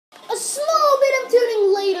small bit of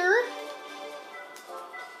tuning later.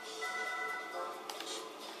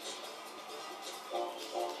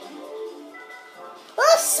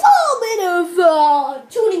 A small bit of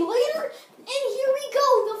tuning later, and here we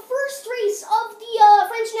go, the first race of the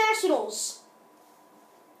French Nationals.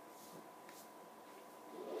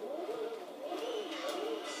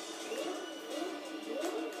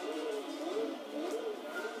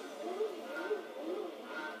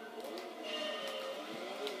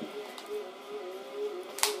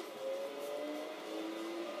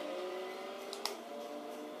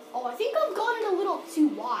 Oh, I think I've gone a little too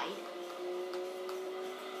wide.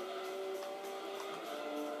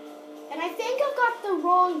 And I think I've got the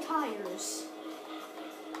wrong tires.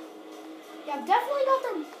 Yeah, I've definitely got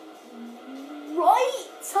the right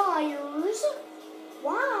tires.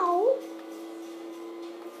 Wow.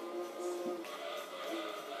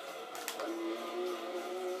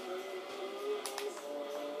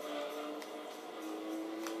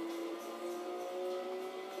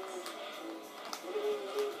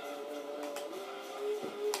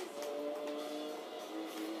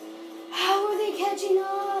 How are they catching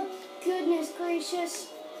up? Goodness gracious.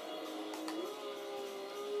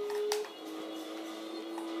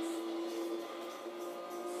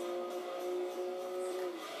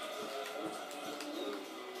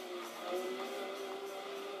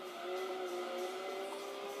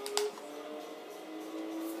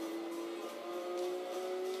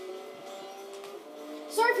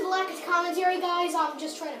 Sorry for the lack of commentary, guys. I'm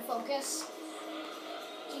just trying to focus.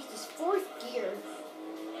 Jesus, fourth gear.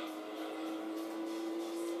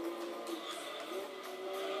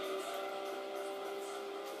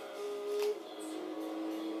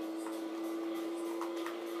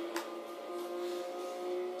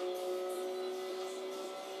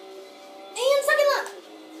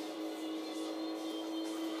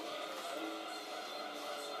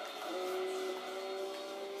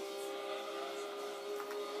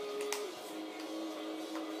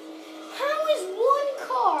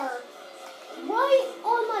 Right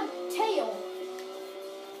on my tail.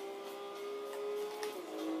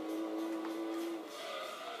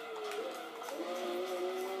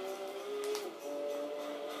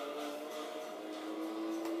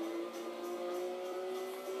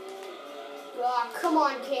 Ah, come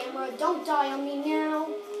on, camera. Don't die on me now.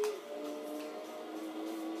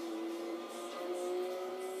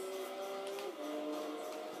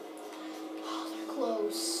 Oh, they're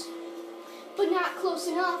close. But not close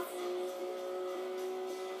enough.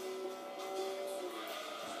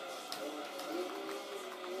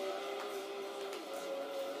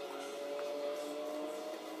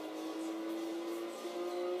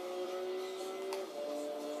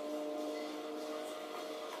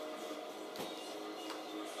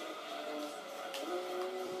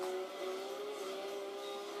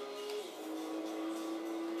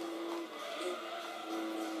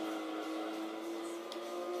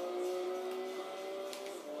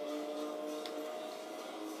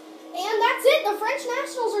 And that's it, the French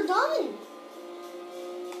Nationals are done.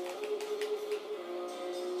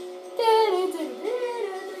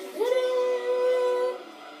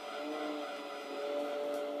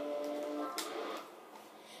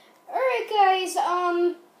 Alright guys,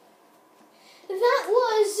 that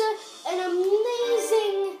was an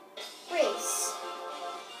amazing race.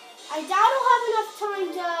 I doubt I'll have enough time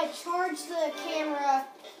to charge the camera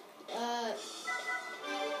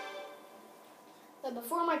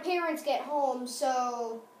before my parents get home,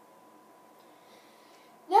 so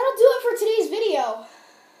that'll do it for today's video.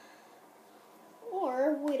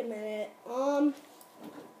 Or, wait a minute, I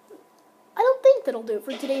don't think that'll do it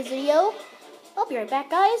for today's video. I'll be right back,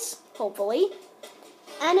 guys, hopefully.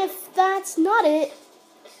 And if that's not it,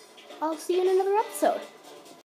 I'll see you in another episode.